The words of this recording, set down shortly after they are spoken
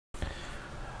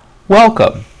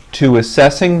Welcome to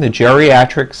Assessing the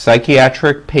Geriatric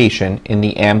Psychiatric Patient in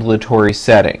the Ambulatory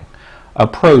Setting,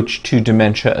 Approach to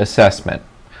Dementia Assessment.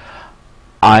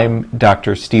 I'm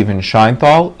Dr. Stephen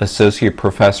Scheinthal, Associate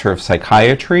Professor of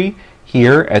Psychiatry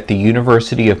here at the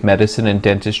University of Medicine and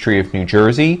Dentistry of New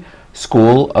Jersey,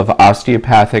 School of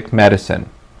Osteopathic Medicine.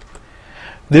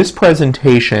 This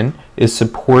presentation is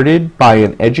supported by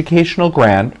an educational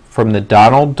grant from the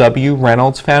Donald W.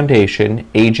 Reynolds Foundation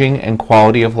Aging and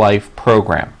Quality of Life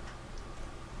Program.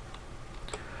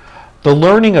 The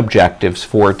learning objectives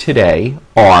for today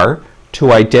are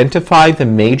to identify the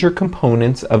major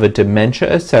components of a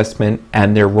dementia assessment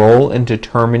and their role in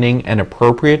determining an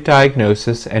appropriate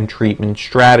diagnosis and treatment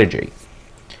strategy,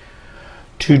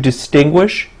 to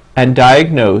distinguish and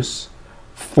diagnose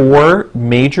 4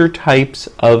 major types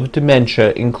of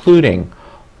dementia, including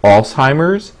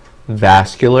Alzheimer's,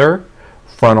 vascular,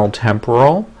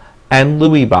 frontotemporal, and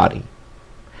Lewy body,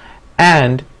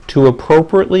 and to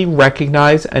appropriately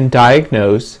recognize and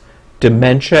diagnose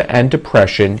dementia and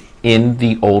depression in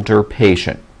the older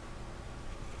patient.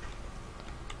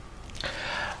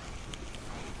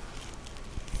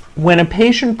 When a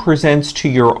patient presents to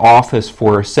your office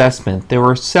for assessment, there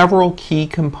are several key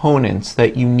components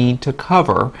that you need to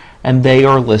cover, and they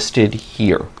are listed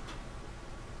here.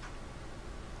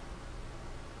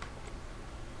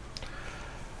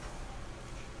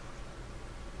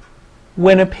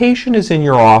 When a patient is in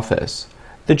your office,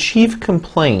 the chief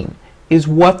complaint is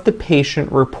what the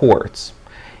patient reports.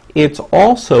 It's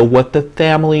also what the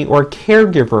family or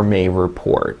caregiver may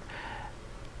report,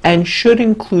 and should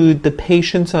include the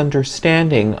patient's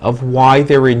understanding of why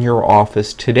they're in your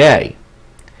office today.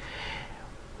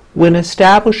 When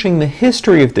establishing the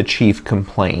history of the chief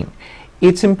complaint,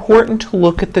 it's important to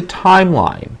look at the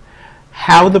timeline,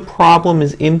 how the problem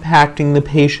is impacting the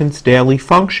patient's daily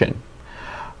function.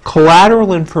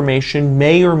 Collateral information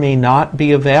may or may not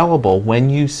be available when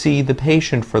you see the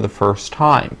patient for the first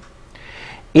time.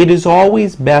 It is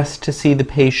always best to see the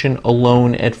patient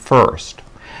alone at first.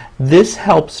 This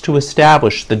helps to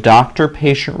establish the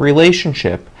doctor-patient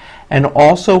relationship and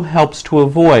also helps to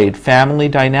avoid family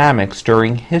dynamics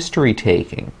during history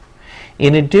taking.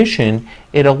 In addition,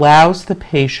 it allows the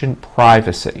patient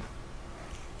privacy.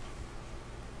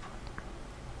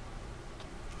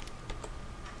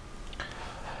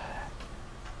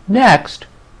 Next,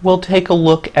 we'll take a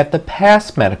look at the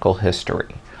past medical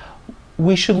history.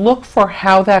 We should look for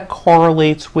how that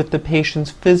correlates with the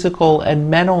patient's physical and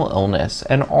mental illness,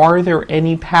 and are there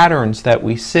any patterns that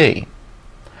we see?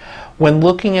 When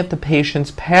looking at the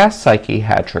patient's past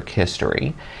psychiatric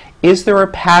history, is there a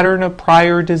pattern of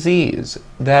prior disease?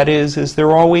 That is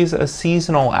there always a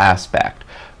seasonal aspect?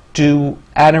 Do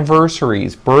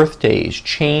anniversaries, birthdays,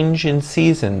 change in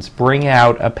seasons bring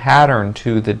out a pattern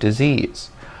to the disease?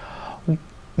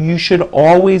 You should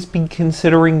always be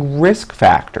considering risk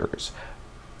factors,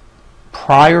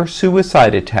 prior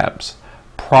suicide attempts,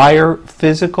 prior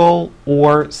physical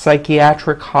or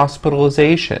psychiatric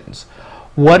hospitalizations.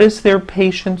 What is their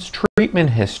patient's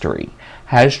treatment history?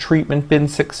 Has treatment been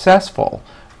successful?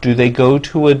 Do they go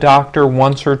to a doctor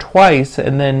once or twice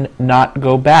and then not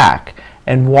go back?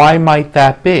 And why might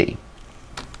that be?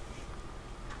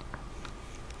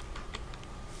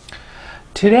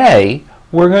 Today,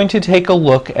 we're going to take a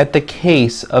look at the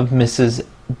case of Mrs.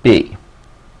 B.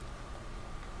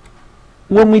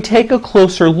 When we take a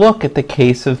closer look at the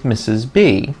case of Mrs.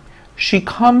 B, she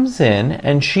comes in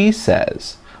and she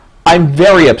says, "I'm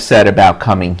very upset about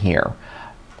coming here.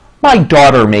 My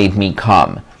daughter made me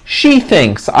come. She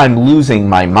thinks I'm losing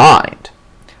my mind."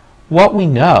 What we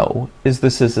know is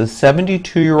this is a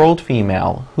 72-year-old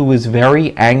female who is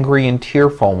very angry and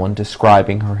tearful when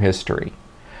describing her history.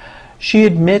 She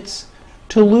admits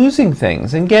to losing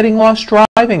things and getting lost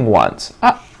driving once.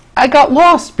 I got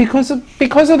lost because of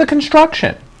the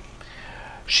construction.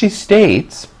 She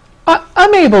states,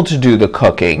 I'm able to do the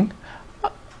cooking,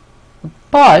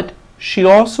 but she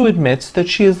also admits that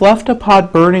she has left a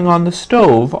pot burning on the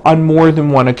stove on more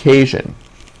than one occasion.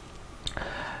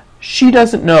 She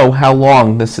doesn't know how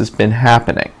long this has been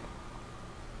happening.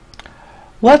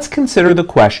 Let's consider the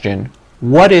question,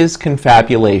 what is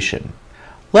confabulation?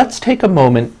 Let's take a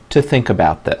moment to think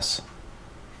about this.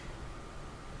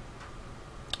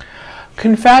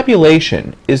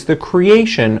 Confabulation is the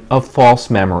creation of false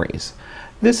memories.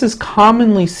 This is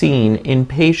commonly seen in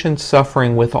patients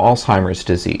suffering with Alzheimer's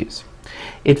disease.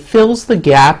 It fills the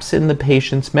gaps in the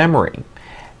patient's memory.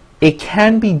 It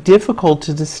can be difficult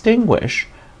to distinguish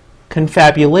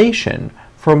confabulation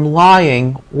from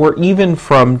lying or even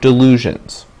from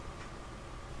delusions.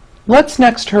 Let's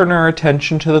next turn our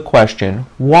attention to the question,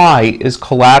 why is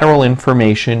collateral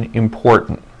information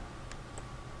important?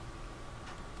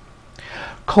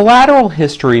 Collateral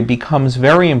history becomes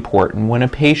very important when a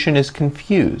patient is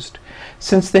confused,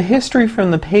 since the history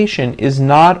from the patient is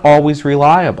not always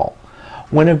reliable.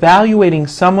 When evaluating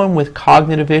someone with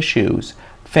cognitive issues,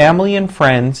 family and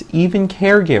friends, even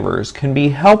caregivers, can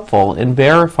be helpful in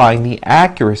verifying the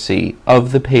accuracy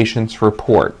of the patient's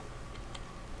report.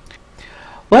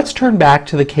 Let's turn back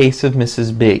to the case of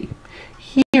Mrs. B.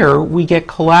 Here we get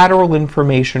collateral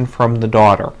information from the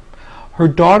daughter. Her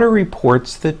daughter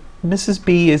reports that Mrs.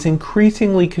 B is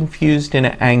increasingly confused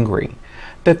and angry,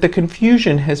 that the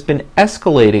confusion has been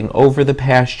escalating over the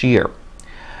past year.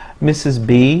 Mrs.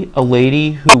 B, a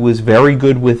lady who was very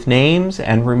good with names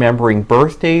and remembering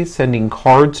birthdays, sending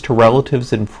cards to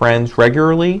relatives and friends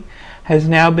regularly, has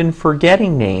now been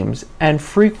forgetting names and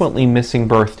frequently missing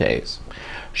birthdays.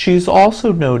 She's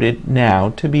also noted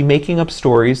now to be making up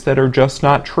stories that are just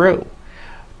not true.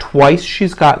 Twice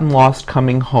she's gotten lost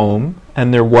coming home,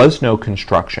 and there was no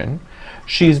construction.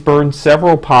 She's burned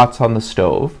several pots on the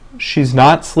stove. She's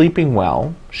not sleeping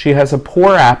well. She has a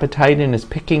poor appetite and is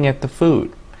picking at the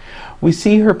food. We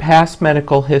see her past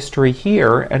medical history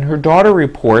here, and her daughter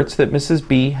reports that Mrs.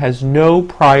 B has no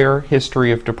prior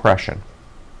history of depression.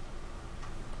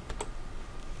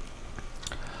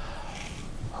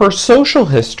 Her social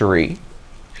history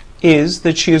is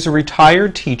that she is a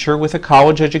retired teacher with a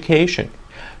college education.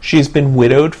 She's been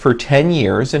widowed for 10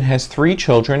 years and has 3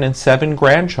 children and 7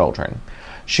 grandchildren.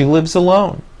 She lives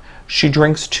alone. She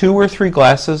drinks 2 or 3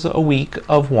 glasses a week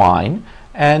of wine,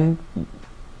 and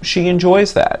she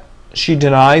enjoys that. She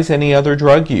denies any other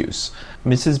drug use.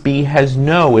 Mrs. B has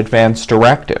no advance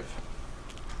directive.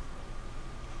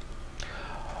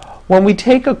 When we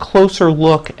take a closer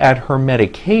look at her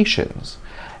medications,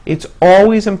 it's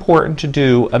always important to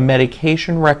do a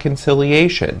medication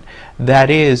reconciliation,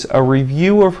 that is, a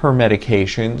review of her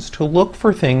medications to look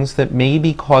for things that may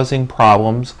be causing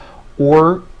problems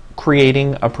or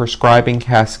creating a prescribing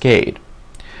cascade.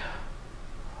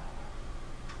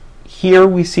 Here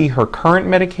we see her current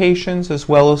medications as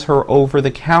well as her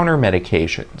over-the-counter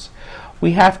medications.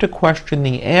 We have to question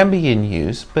the Ambien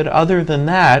use, but other than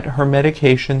that, her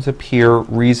medications appear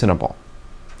reasonable.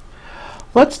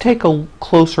 Let's take a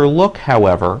closer look,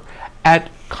 however, at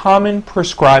common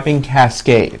prescribing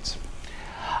cascades.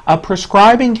 A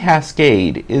prescribing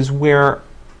cascade is where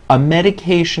a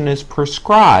medication is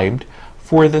prescribed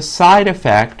for the side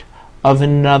effect of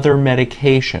another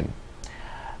medication.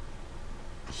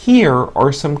 Here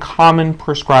are some common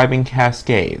prescribing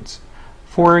cascades.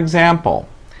 For example,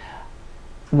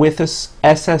 with a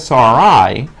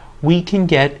SSRI, we can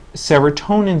get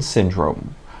serotonin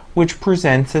syndrome, which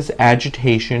presents as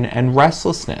agitation and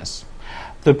restlessness.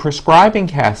 The prescribing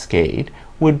cascade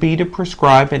would be to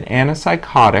prescribe an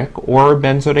antipsychotic or a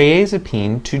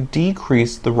benzodiazepine to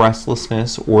decrease the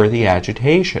restlessness or the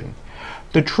agitation.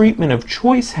 The treatment of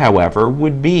choice, however,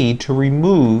 would be to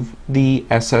remove the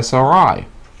SSRI.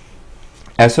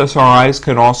 SSRIs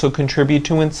can also contribute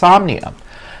to insomnia.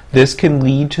 This can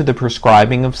lead to the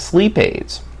prescribing of sleep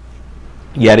aids.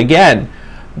 Yet again,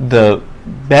 the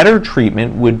better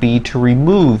treatment would be to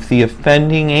remove the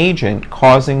offending agent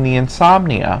causing the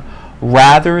insomnia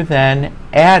rather than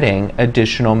adding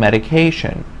additional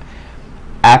medication.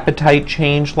 Appetite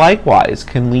change likewise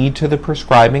can lead to the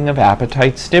prescribing of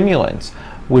appetite stimulants,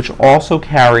 which also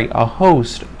carry a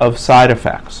host of side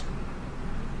effects.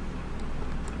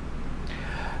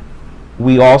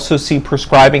 We also see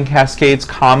prescribing cascades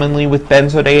commonly with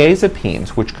benzodiazepines,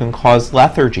 which can cause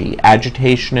lethargy,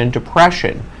 agitation, and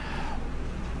depression.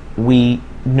 We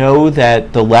know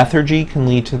that the lethargy can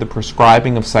lead to the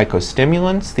prescribing of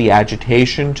psychostimulants, the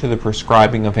agitation to the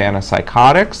prescribing of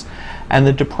antipsychotics, and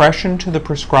the depression to the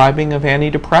prescribing of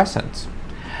antidepressants.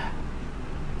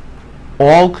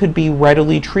 All could be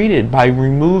readily treated by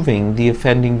removing the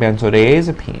offending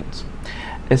benzodiazepines.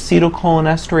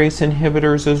 Acetylcholinesterase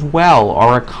inhibitors as well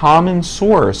are a common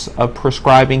source of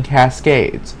prescribing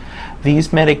cascades. These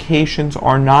medications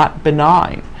are not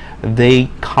benign. They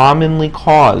commonly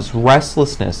cause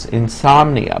restlessness,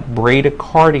 insomnia,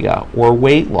 bradycardia, or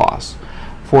weight loss.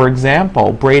 For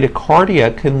example,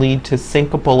 bradycardia can lead to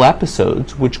syncopal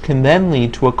episodes, which can then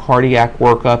lead to a cardiac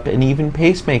workup and even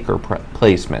pacemaker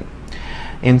placement.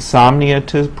 Insomnia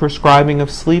to prescribing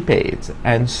of sleep aids,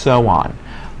 and so on.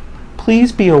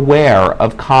 Please be aware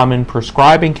of common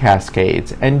prescribing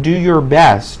cascades and do your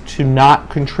best to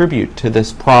not contribute to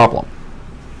this problem.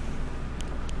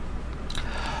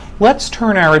 Let's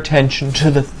turn our attention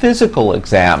to the physical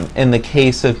exam in the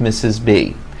case of Mrs.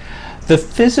 B. The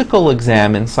physical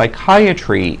exam in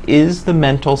psychiatry is the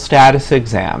mental status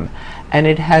exam, and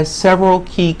it has several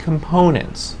key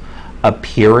components: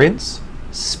 appearance,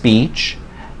 speech,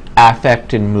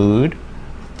 affect and mood,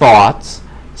 thoughts,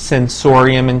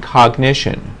 sensorium and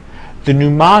cognition. The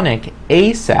mnemonic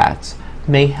ASATs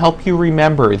may help you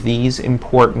remember these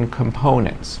important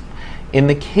components. In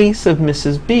the case of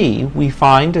Mrs. B, we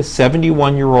find a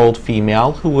 71-year-old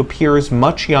female who appears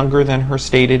much younger than her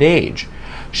stated age.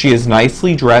 She is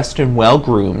nicely dressed and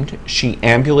well-groomed, she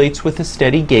ambulates with a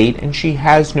steady gait, and she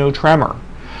has no tremor.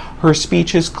 Her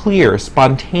speech is clear,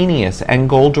 spontaneous, and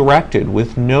goal-directed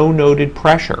with no noted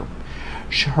pressure.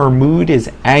 Her mood is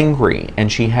angry,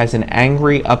 and she has an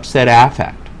angry, upset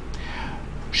affect.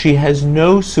 She has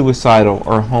no suicidal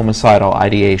or homicidal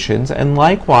ideations, and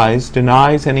likewise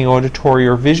denies any auditory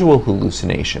or visual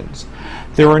hallucinations.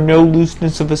 There are no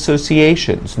looseness of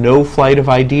associations, no flight of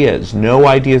ideas, no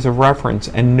ideas of reference,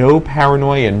 and no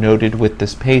paranoia noted with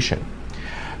this patient.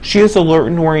 She is alert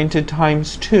and oriented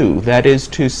 ×2, that is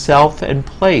to self and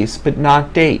place, but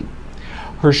not date.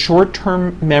 Her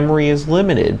short-term memory is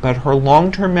limited, but her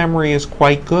long-term memory is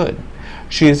quite good.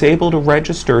 She is able to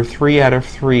register 3 out of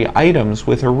 3 items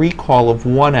with a recall of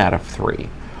 1 out of 3.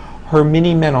 Her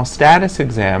mini mental status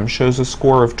exam shows a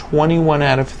score of 21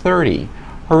 out of 30.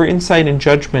 Her insight and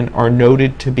judgment are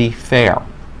noted to be fair.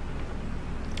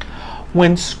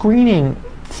 When screening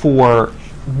for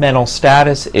mental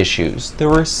status issues,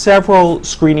 there are several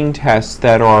screening tests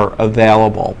that are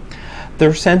available.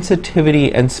 Their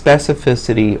sensitivity and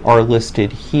specificity are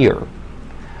listed here.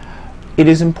 It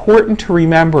is important to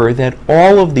remember that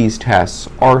all of these tests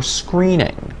are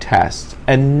screening tests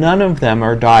and none of them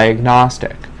are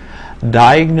diagnostic.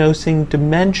 Diagnosing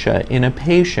dementia in a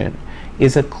patient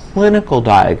is a clinical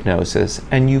diagnosis,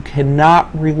 and you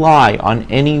cannot rely on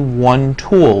any one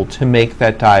tool to make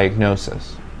that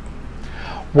diagnosis.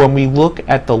 When we look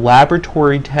at the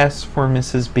laboratory tests for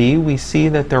Mrs. B, we see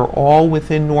that they're all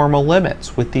within normal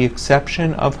limits, with the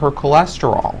exception of her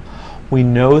cholesterol. We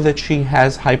know that she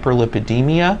has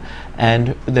hyperlipidemia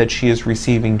and that she is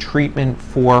receiving treatment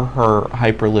for her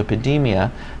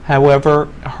hyperlipidemia. However,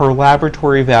 her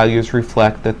laboratory values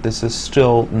reflect that this is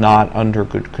still not under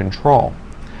good control.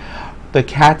 The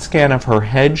CAT scan of her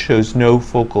head shows no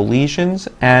focal lesions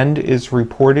and is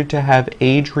reported to have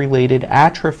age-related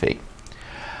atrophy.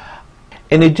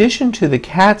 In addition to the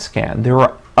CAT scan, there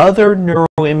are other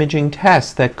neuroimaging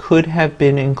tests that could have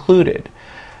been included.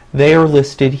 They are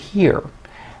listed here.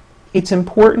 It's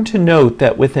important to note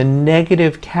that with a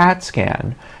negative CAT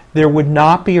scan, there would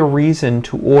not be a reason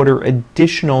to order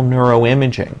additional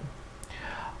neuroimaging.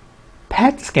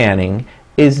 PET scanning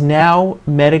is now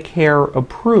Medicare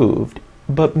approved,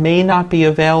 but may not be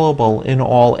available in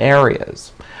all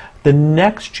areas. The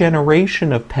next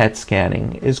generation of PET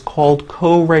scanning is called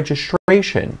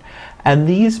co-registration, and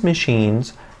these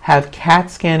machines have CAT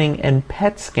scanning and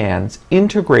PET scans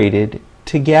integrated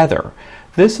together.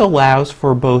 This allows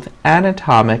for both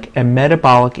anatomic and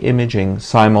metabolic imaging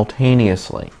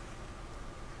simultaneously.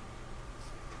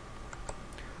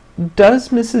 Does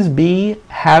Mrs. B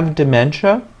have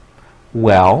dementia?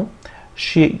 Well,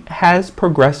 she has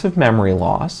progressive memory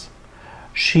loss.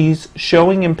 She's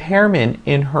showing impairment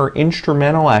in her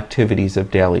instrumental activities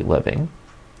of daily living.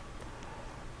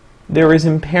 There is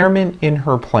impairment in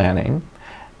her planning,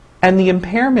 and the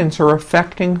impairments are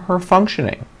affecting her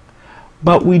functioning.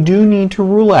 But we do need to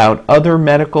rule out other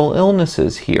medical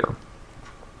illnesses here.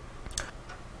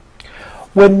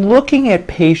 When looking at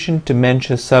patient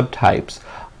dementia subtypes,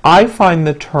 I find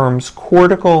the terms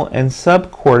cortical and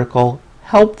subcortical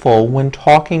helpful when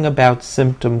talking about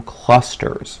symptom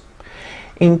clusters.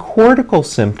 In cortical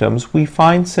symptoms, we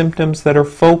find symptoms that are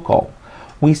focal.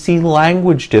 We see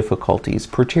language difficulties,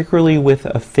 particularly with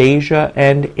aphasia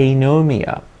and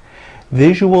anomia.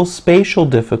 Visual spatial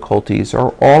difficulties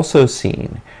are also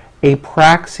seen.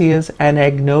 Apraxias and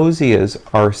agnosias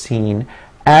are seen,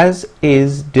 as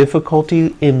is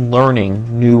difficulty in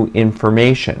learning new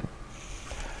information.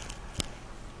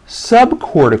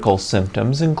 Subcortical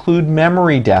symptoms include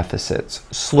memory deficits,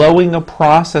 slowing of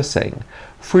processing.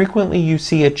 Frequently you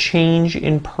see a change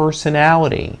in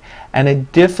personality and a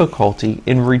difficulty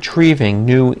in retrieving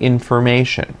new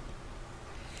information.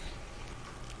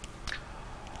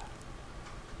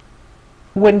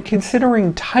 When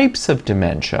considering types of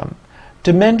dementia,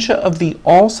 dementia of the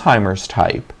Alzheimer's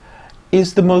type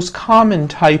is the most common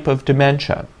type of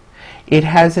dementia. It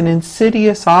has an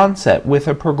insidious onset with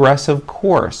a progressive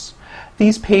course.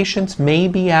 These patients may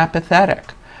be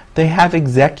apathetic. They have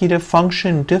executive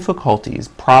function difficulties,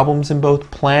 problems in both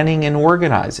planning and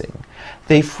organizing.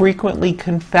 They frequently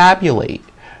confabulate.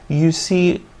 You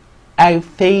see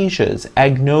aphasias,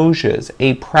 agnosias,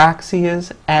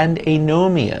 apraxias, and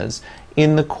anomias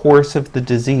in the course of the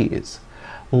disease.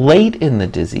 Late in the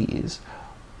disease,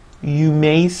 you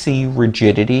may see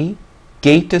rigidity,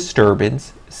 gait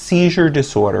disturbance, seizure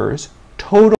disorders,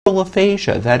 total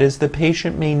aphasia, that is, the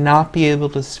patient may not be able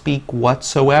to speak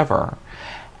whatsoever,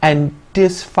 and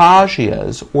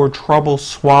dysphasias, or trouble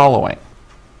swallowing.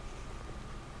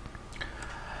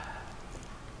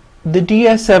 The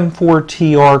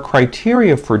DSM-4-TR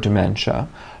criteria for dementia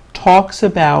talks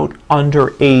about,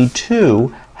 under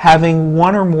A2, having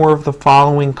one or more of the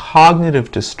following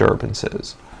cognitive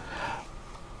disturbances.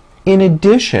 In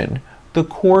addition, the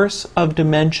course of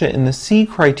dementia in the C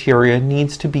criteria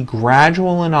needs to be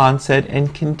gradual in onset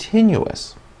and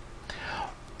continuous.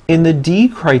 In the D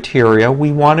criteria,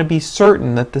 we want to be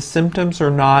certain that the symptoms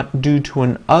are not due to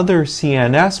an other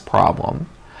CNS problem,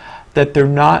 that they're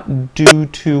not due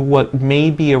to what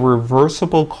may be a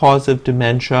reversible cause of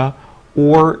dementia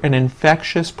or an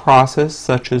infectious process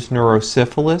such as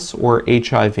neurosyphilis or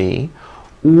HIV,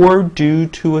 or due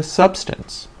to a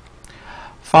substance.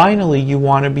 Finally, you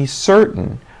want to be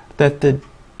certain that the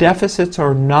deficits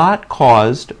are not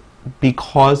caused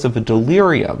because of a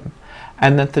delirium,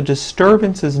 and that the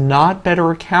disturbance is not better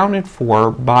accounted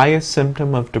for by a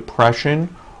symptom of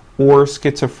depression or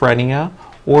schizophrenia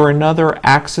or another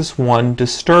axis 1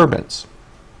 disturbance.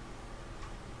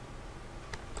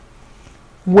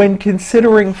 When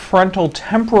considering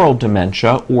frontotemporal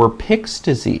dementia or Pick's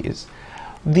disease,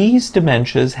 these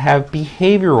dementias have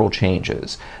behavioral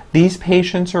changes. These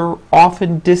patients are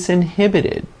often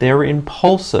disinhibited, they're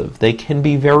impulsive, they can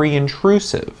be very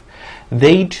intrusive.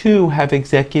 They too have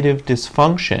executive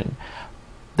dysfunction.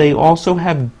 They also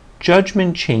have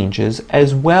judgment changes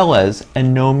as well as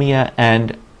anomia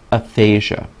and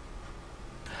aphasia.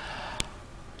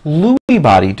 Lewy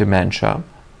body dementia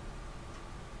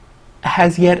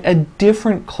has yet a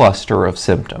different cluster of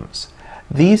symptoms.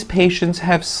 These patients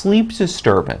have sleep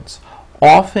disturbance,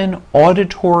 often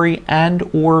auditory and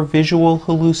or visual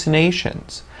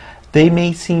hallucinations. They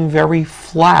may seem very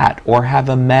flat or have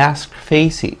a masked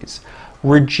facies.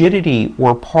 Rigidity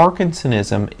or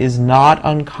Parkinsonism is not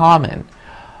uncommon.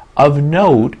 Of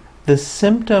note, the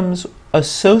symptoms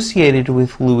associated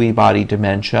with Lewy body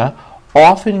dementia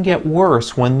often get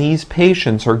worse when these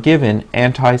patients are given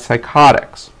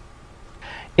antipsychotics.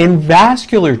 In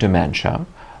vascular dementia,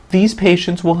 these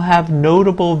patients will have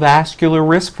notable vascular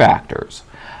risk factors.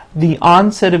 The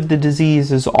onset of the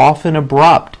disease is often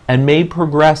abrupt and may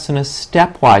progress in a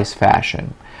stepwise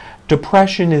fashion.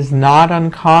 Depression is not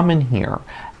uncommon here,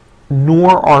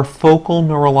 nor are focal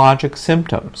neurologic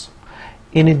symptoms.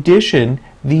 In addition,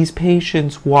 these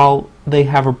patients, while they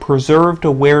have a preserved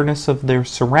awareness of their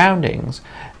surroundings,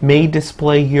 may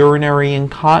display urinary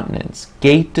incontinence,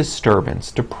 gait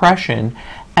disturbance, depression,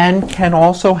 and can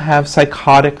also have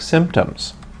psychotic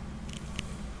symptoms.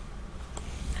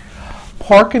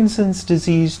 Parkinson's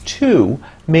disease, too,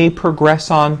 may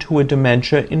progress on to a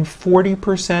dementia in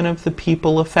 40% of the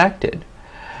people affected.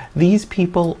 These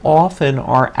people often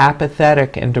are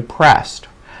apathetic and depressed.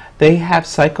 They have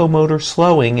psychomotor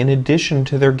slowing in addition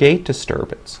to their gait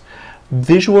disturbance.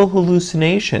 Visual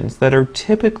hallucinations that are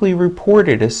typically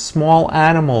reported as small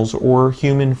animals or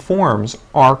human forms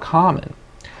are common.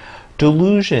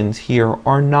 Delusions here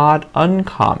are not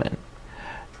uncommon.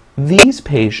 These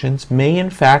patients may in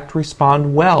fact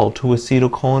respond well to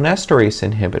acetylcholinesterase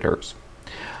inhibitors.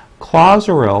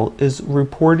 Clozaril is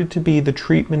reported to be the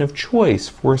treatment of choice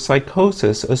for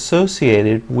psychosis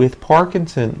associated with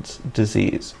Parkinson's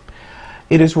disease.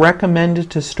 It is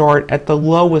recommended to start at the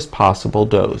lowest possible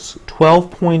dose,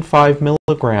 12.5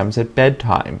 milligrams at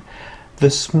bedtime. The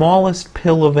smallest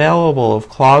pill available of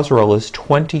Clozaril is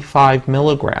 25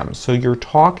 milligrams, so you're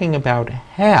talking about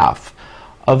half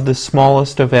of the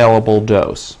smallest available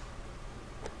dose.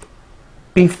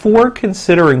 Before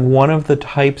considering one of the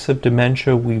types of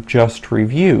dementia we've just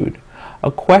reviewed, a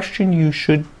question you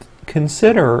should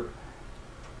consider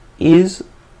is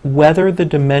whether the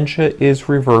dementia is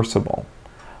reversible.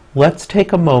 Let's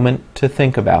take a moment to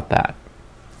think about that.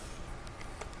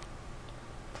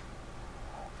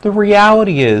 The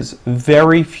reality is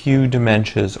very few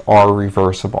dementias are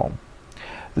reversible.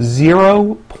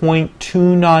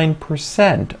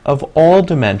 0.29% of all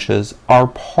dementias are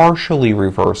partially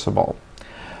reversible.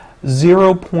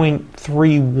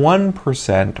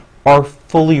 0.31% are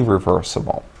fully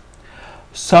reversible.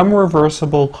 Some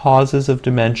reversible causes of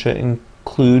dementia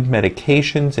include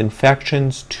medications,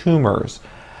 infections, tumors.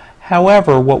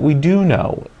 However, what we do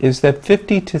know is that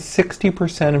 50 to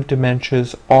 60% of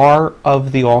dementias are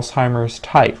of the Alzheimer's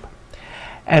type.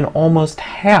 and almost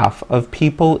half of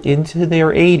people into their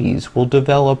 80s will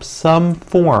develop some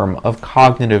form of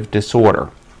cognitive disorder.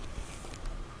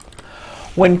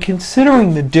 When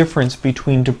considering the difference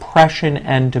between depression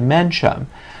and dementia,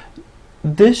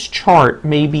 this chart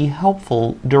may be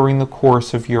helpful during the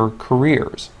course of your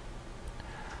careers.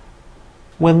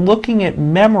 When looking at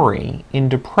memory in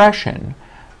depression,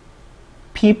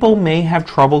 people may have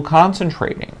trouble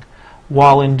concentrating,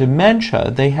 while in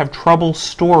dementia they have trouble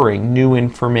storing new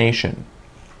information.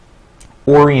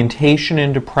 Orientation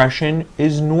in depression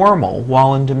is normal,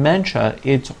 while in dementia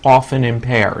it's often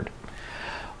impaired.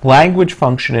 Language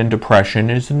function in depression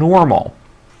is normal,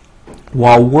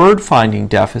 while word-finding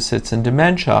deficits in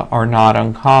dementia are not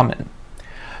uncommon.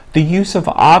 The use of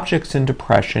objects in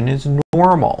depression is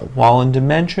normal, while in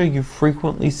dementia you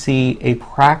frequently see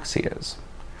apraxias.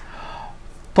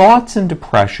 Thoughts in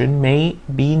depression may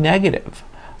be negative,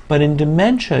 but in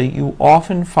dementia you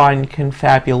often find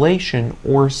confabulation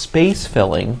or space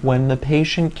filling when the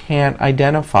patient can't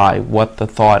identify what the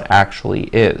thought actually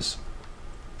is.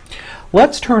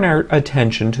 Let's turn our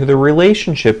attention to the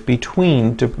relationship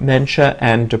between dementia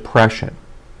and depression.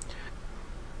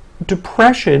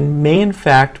 Depression may in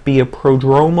fact be a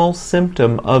prodromal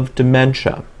symptom of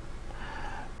dementia.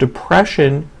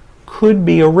 Depression could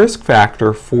be a risk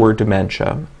factor for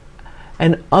dementia,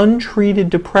 and untreated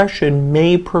depression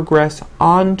may progress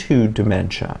onto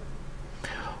dementia.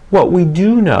 What we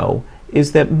do know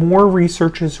is that more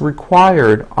research is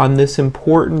required on this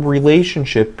important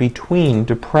relationship between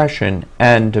depression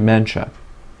and dementia.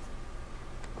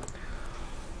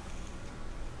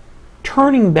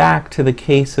 Turning back to the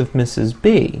case of Mrs.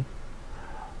 B,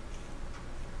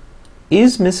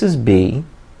 is Mrs. B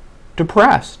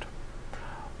depressed?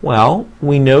 Well,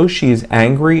 we know she's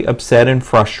angry, upset, and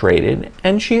frustrated,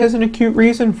 and she has an acute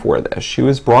reason for this. She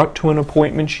was brought to an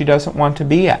appointment she doesn't want to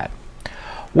be at.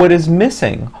 What is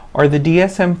missing are the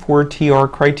DSM-4-TR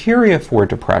criteria for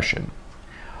depression.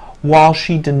 While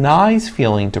she denies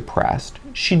feeling depressed,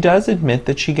 she does admit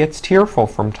that she gets tearful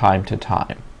from time to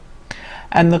time.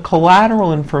 And the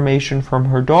collateral information from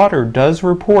her daughter does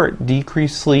report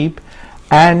decreased sleep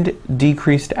and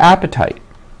decreased appetite.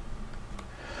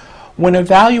 When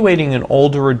evaluating an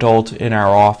older adult in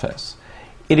our office,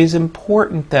 it is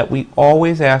important that we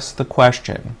always ask the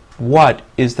question, what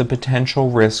is the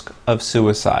potential risk of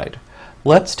suicide?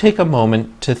 Let's take a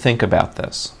moment to think about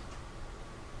this.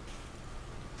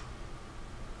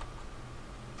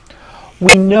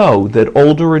 We know that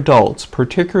older adults,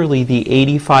 particularly the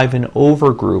 85 and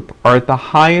over group, are at the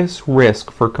highest risk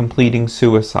for completing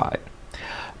suicide.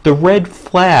 The red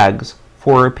flags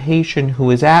for a patient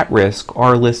who is at risk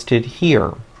are listed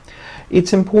here.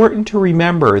 It's important to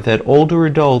remember that older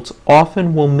adults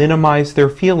often will minimize their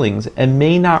feelings and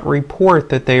may not report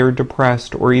that they are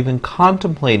depressed or even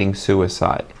contemplating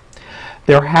suicide.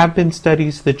 There have been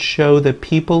studies that show that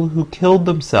people who killed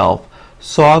themselves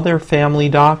saw their family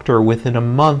doctor within a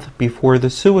month before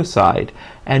the suicide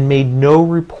and made no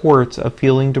reports of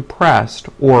feeling depressed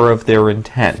or of their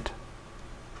intent.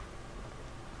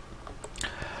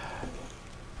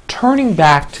 Turning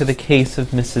back to the case of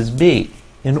Mrs. B,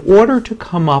 in order to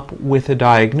come up with a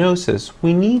diagnosis,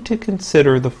 we need to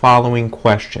consider the following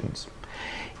questions.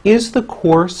 Is the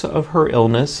course of her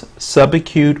illness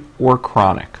subacute or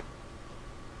chronic?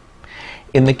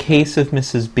 In the case of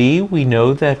Mrs. B, we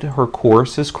know that her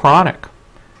course is chronic.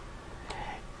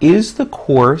 Is the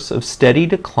course of steady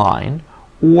decline,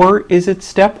 or is it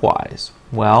stepwise?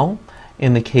 Well,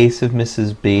 in the case of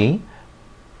Mrs. B,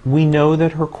 we know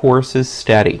that her course is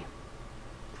steady.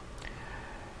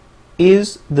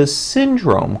 Is the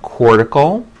syndrome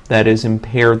cortical, that is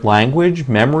impaired language,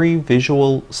 memory,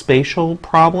 visual, spatial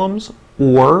problems,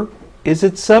 or is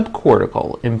it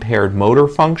subcortical, impaired motor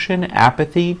function,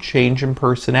 apathy, change in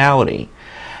personality?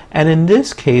 And in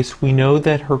this case, we know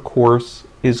that her course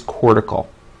is cortical.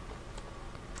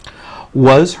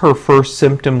 Was her first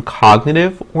symptom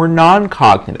cognitive or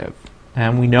non-cognitive?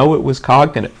 And we know it was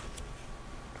cognitive.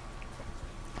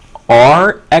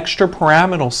 Are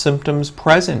extrapyramidal symptoms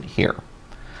present here?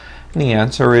 And the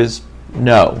answer is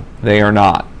no, they are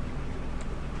not.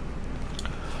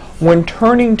 When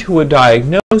turning to a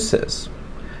diagnosis,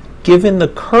 given the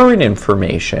current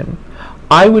information,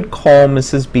 I would call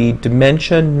Mrs. B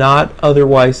dementia not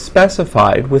otherwise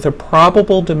specified with a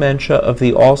probable dementia of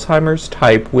the Alzheimer's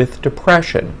type with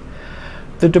depression.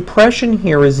 The depression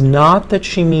here is not that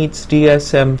she meets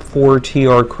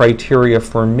DSM-4-TR criteria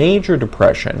for major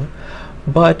depression,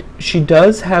 but she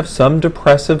does have some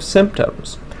depressive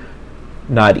symptoms.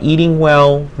 Not eating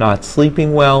well, not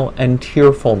sleeping well, and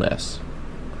tearfulness.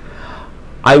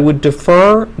 I would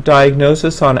defer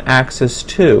diagnosis on axis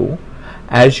 2.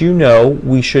 As you know,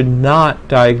 we should not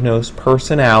diagnose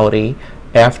personality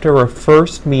after a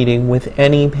first meeting with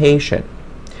any patient.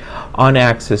 On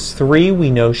axis 3, we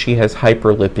know she has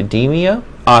hyperlipidemia,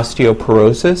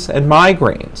 osteoporosis, and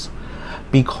migraines.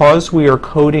 Because we are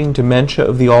coding dementia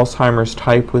of the Alzheimer's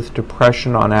type with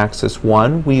depression on axis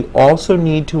 1, we also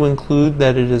need to include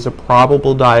that it is a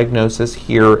probable diagnosis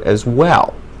here as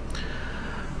well.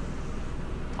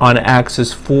 On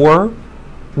axis 4,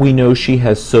 we know she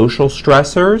has social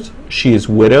stressors, she is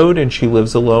widowed and she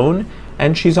lives alone,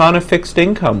 and she's on a fixed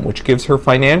income, which gives her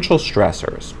financial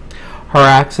stressors. Her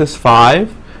axis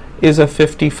 5 is a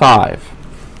 55.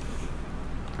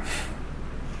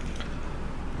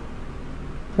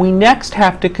 We next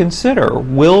have to consider,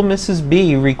 will Mrs.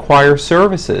 B require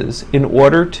services in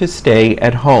order to stay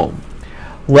at home?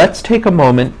 Let's take a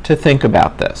moment to think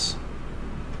about this.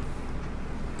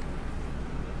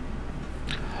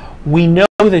 We know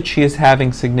that she is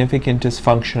having significant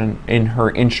dysfunction in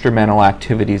her instrumental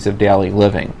activities of daily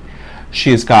living. She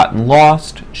has gotten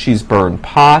lost, she's burned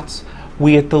pots.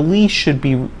 We at the least should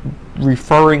be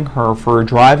referring her for a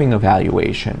driving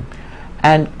evaluation.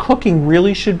 And cooking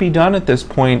really should be done at this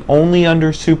point only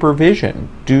under supervision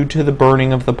due to the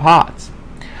burning of the pots.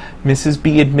 Mrs.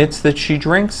 B admits that she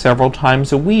drinks several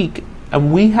times a week,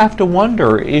 and we have to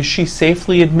wonder, is she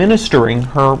safely administering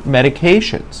her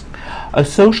medications? A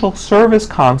social service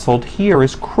consult here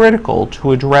is critical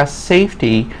to address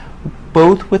safety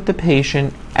both with the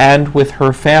patient and with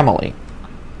her family.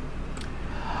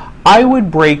 I would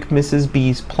break Mrs.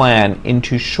 B's plan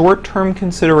into short-term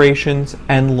considerations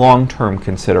and long-term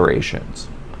considerations.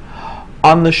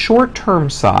 On the short-term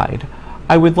side,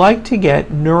 I would like to get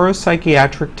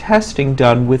neuropsychiatric testing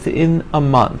done within a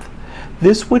month.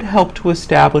 This would help to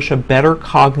establish a better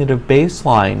cognitive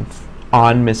baseline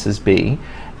on Mrs. B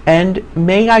and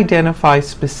may identify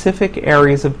specific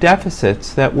areas of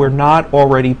deficits that we're not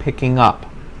already picking up.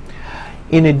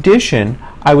 In addition,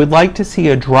 I would like to see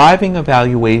a driving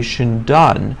evaluation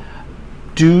done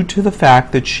due to the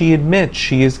fact that she admits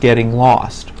she is getting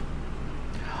lost.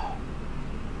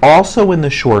 Also in the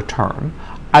short term,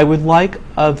 I would like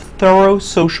a thorough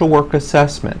social work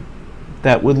assessment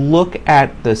that would look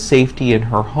at the safety in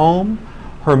her home,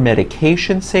 her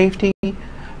medication safety,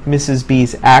 Mrs.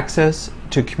 B's access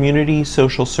to community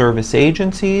social service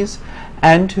agencies,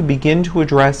 and to begin to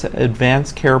address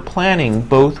advanced care planning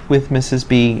both with Mrs.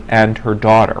 B and her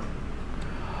daughter.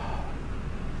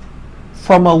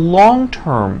 From a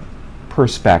long-term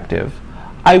perspective,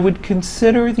 I would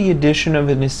consider the addition of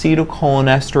an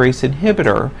acetylcholinesterase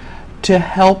inhibitor to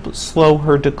help slow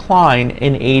her decline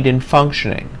and aid in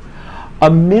functioning. A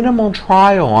minimal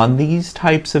trial on these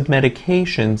types of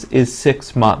medications is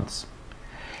 6 months.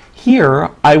 Here,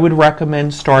 I would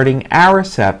recommend starting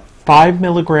Aricept 5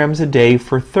 milligrams a day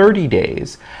for 30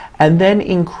 days, and then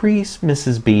increase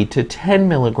Mrs. B to 10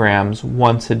 milligrams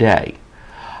once a day.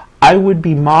 I would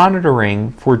be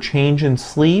monitoring for change in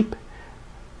sleep,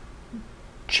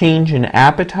 change in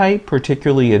appetite,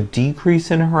 particularly a decrease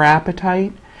in her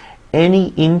appetite,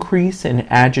 any increase in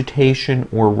agitation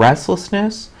or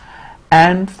restlessness,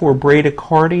 and for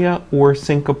bradycardia or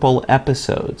syncopal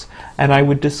episodes. And I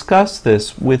would discuss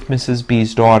this with Mrs.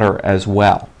 B's daughter as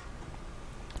well.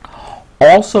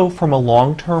 Also, from a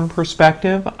long-term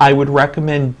perspective, I would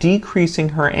recommend decreasing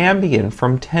her Ambien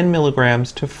from 10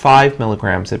 milligrams to 5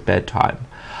 milligrams at bedtime.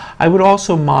 I would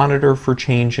also monitor for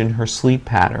change in her sleep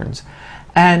patterns.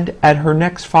 And at her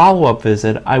next follow-up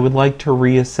visit, I would like to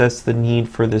reassess the need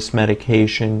for this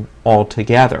medication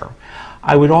altogether.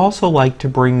 I would also like to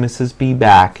bring Mrs. B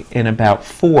back in about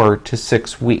 4 to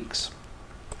 6 weeks.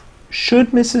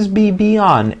 Should Mrs. B be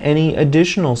on any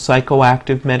additional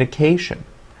psychoactive medication?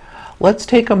 Let's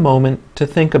take a moment to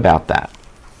think about that.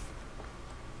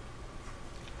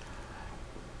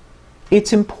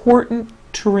 It's important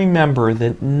to remember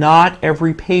that not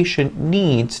every patient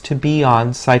needs to be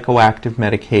on psychoactive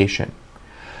medication.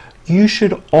 You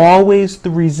should always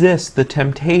resist the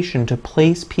temptation to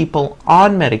place people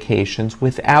on medications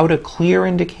without a clear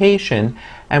indication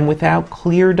and without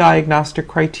clear diagnostic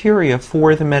criteria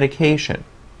for the medication.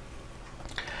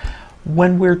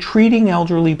 When we're treating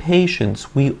elderly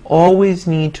patients, we always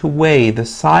need to weigh the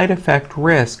side effect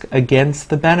risk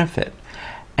against the benefit,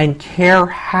 and care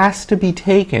has to be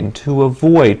taken to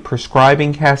avoid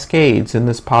prescribing cascades in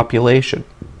this population.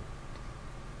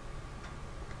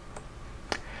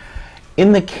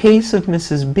 In the case of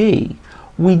Mrs. B,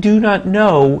 we do not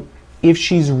know if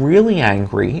she's really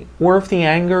angry or if the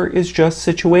anger is just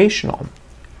situational.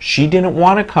 She didn't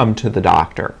want to come to the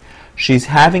doctor. She's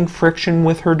having friction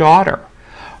with her daughter.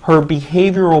 Her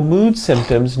behavioral mood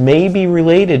symptoms may be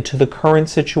related to the current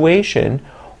situation,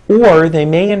 or they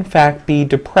may in fact be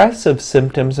depressive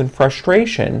symptoms and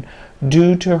frustration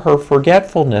due to her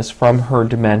forgetfulness from her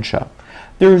dementia.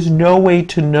 There is no way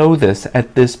to know this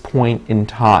at this point in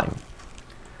time.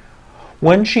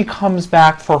 When she comes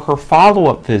back for her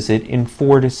follow-up visit in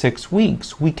 4 to 6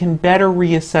 weeks, we can better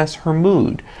reassess her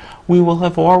mood. We will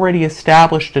have already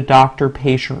established a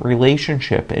doctor-patient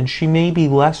relationship, and she may be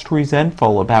less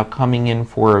resentful about coming in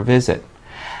for a visit.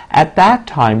 At that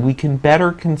time, we can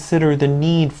better consider the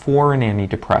need for an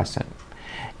antidepressant.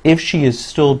 If she is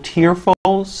still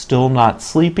tearful, still not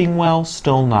sleeping well,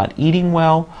 still not eating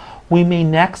well, we may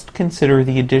next consider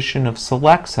the addition of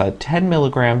Celexa 10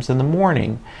 milligrams in the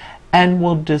morning, and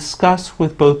we'll discuss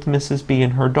with both Mrs. B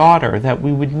and her daughter that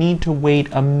we would need to wait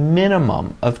a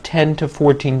minimum of 10 to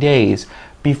 14 days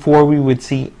before we would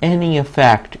see any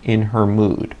effect in her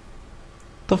mood.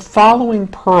 The following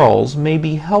pearls may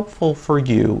be helpful for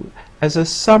you as a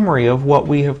summary of what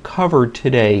we have covered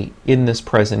today in this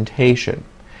presentation.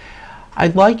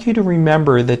 I'd like you to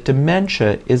remember that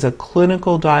dementia is a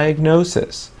clinical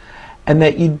diagnosis, and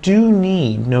that you do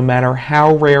need, no matter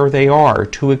how rare they are,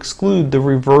 to exclude the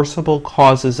reversible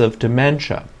causes of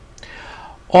dementia.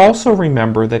 Also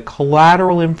remember that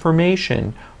collateral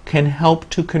information can help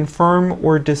to confirm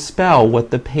or dispel what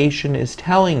the patient is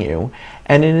telling you,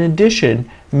 and in addition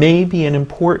may be an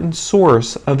important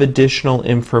source of additional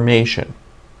information.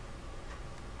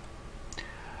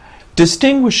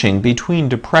 Distinguishing between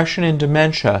depression and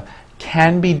dementia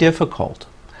can be difficult.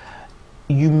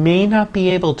 You may not be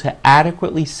able to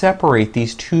adequately separate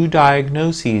these two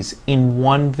diagnoses in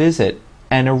one visit,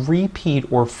 and a repeat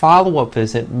or follow-up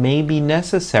visit may be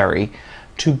necessary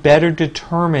to better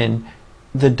determine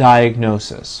the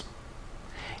diagnosis.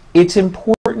 It's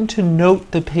important to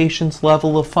note the patient's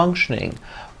level of functioning,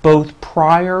 both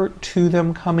prior to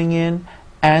them coming in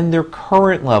and their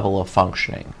current level of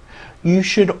functioning. You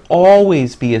should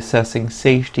always be assessing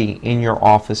safety in your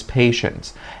office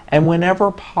patients, and whenever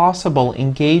possible,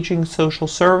 engaging social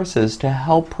services to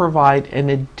help provide an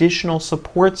additional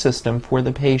support system for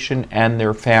the patient and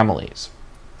their families.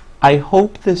 I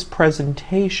hope this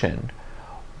presentation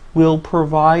will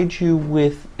provide you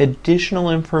with additional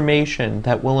information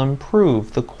that will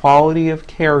improve the quality of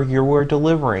care you are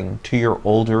delivering to your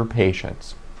older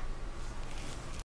patients.